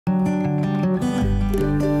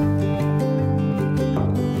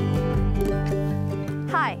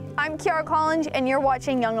I'm Kiara Collinge, and you're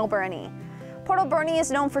watching Young Alberni. Port Alberni is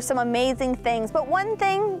known for some amazing things, but one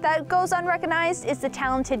thing that goes unrecognized is the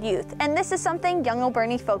talented youth, and this is something Young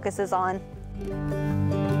Alberni focuses on.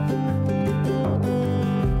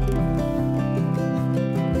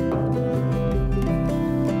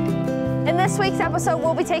 In this week's episode,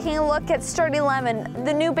 we'll be taking a look at Sturdy Lemon,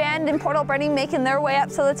 the new band in Port Alberni making their way up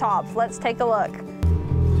to the top. Let's take a look.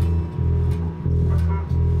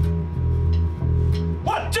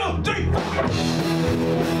 1, 2, 3!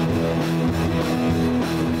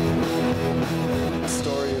 The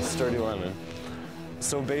story of Sturdy Lemon.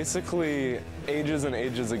 So basically, ages and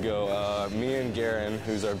ages ago, me and Garen,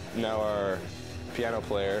 who's now our piano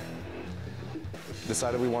player,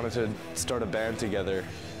 decided we wanted to start a band together.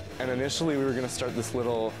 And initially we were going to start this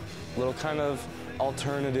little kind of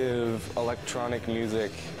alternative electronic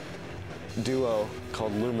music duo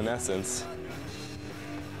called Luminescence.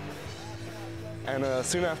 And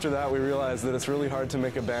soon after that we realized that it's really hard to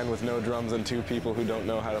make a band with no drums and two people who don't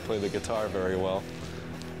know how to play the guitar very well.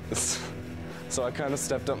 So I kind of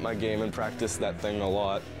stepped up my game and practiced that thing a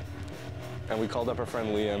lot. And we called up our friend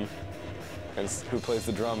Liam, who plays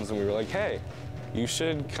the drums, and we were like, hey, you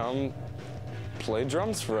should come play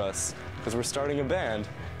drums for us, because we're starting a band.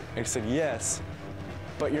 And he said, yes,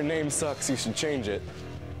 but your name sucks, you should change it.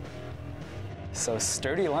 So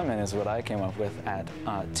Sturdy Lemon is what I came up with at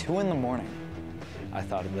 2 in the morning. I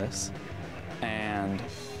thought of this. And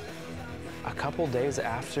a couple days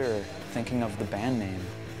after thinking of the band name,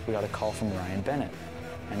 we got a call from Ryan Bennett.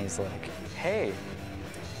 And he's like, hey,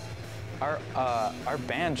 our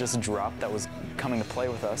band just dropped that was coming to play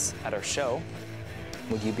with us at our show.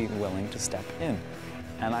 Would you be willing to step in?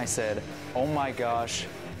 And I said, oh my gosh,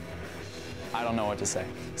 I don't know what to say.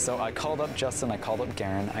 So I called up Justin, I called up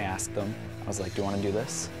Garen, I asked them, I was like, do you want to do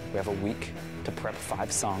this? We have a week to prep 5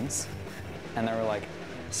 songs. And they were like,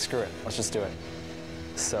 screw it, let's just do it.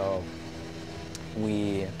 So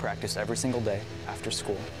we practiced every single day after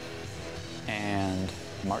school. And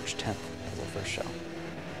March 10th was our first show.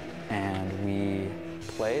 And we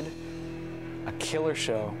played a killer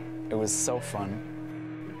show. It was so fun.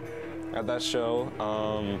 At that show,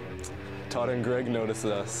 Todd and Greg noticed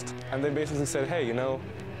us, and they basically said, hey, you know,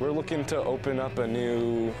 we're looking to open up a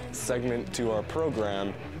new segment to our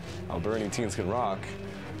program, Alberni Teens Can Rock,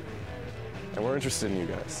 and we're interested in you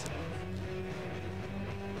guys.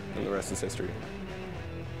 And the rest is history.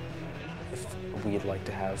 We'd like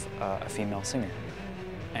to have a female singer.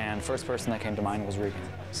 And first person that came to mind was Regan.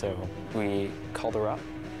 So we called her up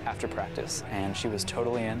after practice, and she was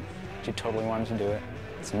totally in. She totally wanted to do it.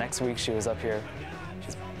 So next week she was up here,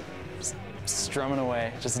 just strumming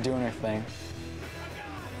away, just doing her thing.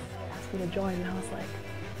 Asked me to join, and I was like,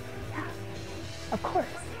 yeah, of course.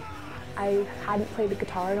 I hadn't played the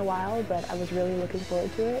guitar in a while, but I was really looking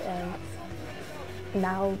forward to it, and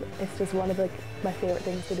now it's just one of my favorite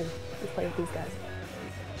things to do, is play with these guys.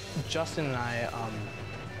 Justin and I,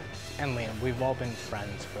 and Liam, we've all been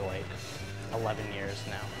friends for like 11 years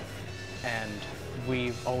now, and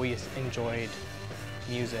we've always enjoyed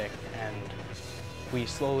music, and we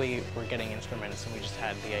slowly were getting instruments, and we just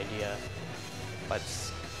had the idea,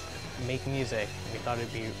 let's make music. We thought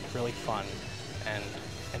it'd be really fun, and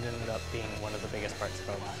it ended up being one of the biggest parts of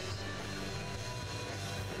our lives.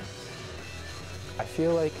 I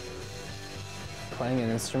feel like playing an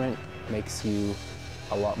instrument makes you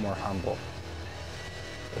a lot more humble.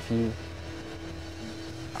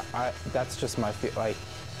 That's just my feel. Like,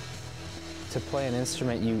 to play an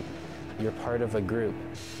instrument, you're part of a group,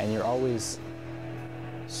 and you're always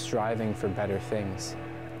striving for better things,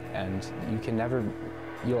 and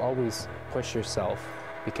you'll always push yourself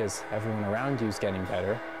because everyone around you is getting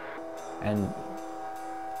better, and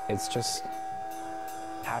it's just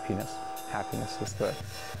happiness. Happiness is the way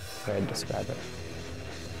I'd describe it.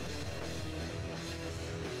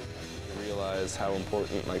 I realize how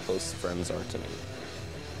important my close friends are to me,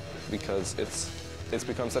 because it's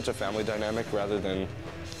become such a family dynamic rather than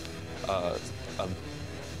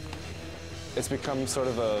it's become sort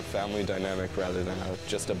of a family dynamic rather than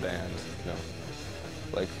just a band, you know?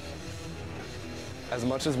 Like, as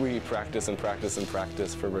much as we practice and practice and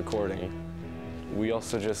practice for recording, we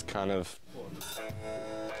also just kind of,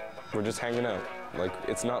 we're just hanging out. Like,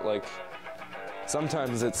 it's not like,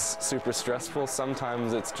 sometimes it's super stressful,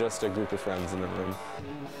 sometimes it's just a group of friends in the room,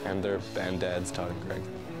 and they're band dads, Todd and Greg.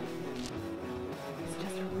 It's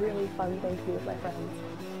just a really fun thing to do with my friends.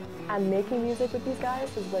 And making music with these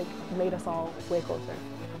guys has made us all way closer,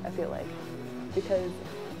 I feel like. Because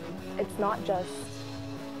it's not just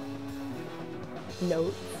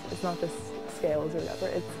notes, it's not just scales or whatever,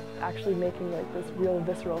 it's actually making this real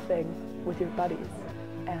visceral thing with your buddies.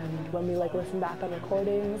 And when we like listen back on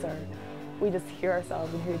recordings, or we just hear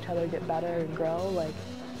ourselves and hear each other get better and grow, like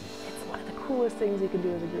it's one of the coolest things you can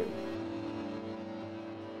do as a group.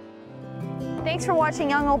 Thanks for watching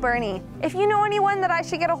Young Alberni. If you know anyone that I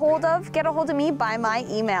should get a hold of me by my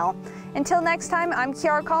email. Until next time, I'm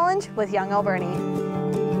Kiara Collinge with Young Alberni.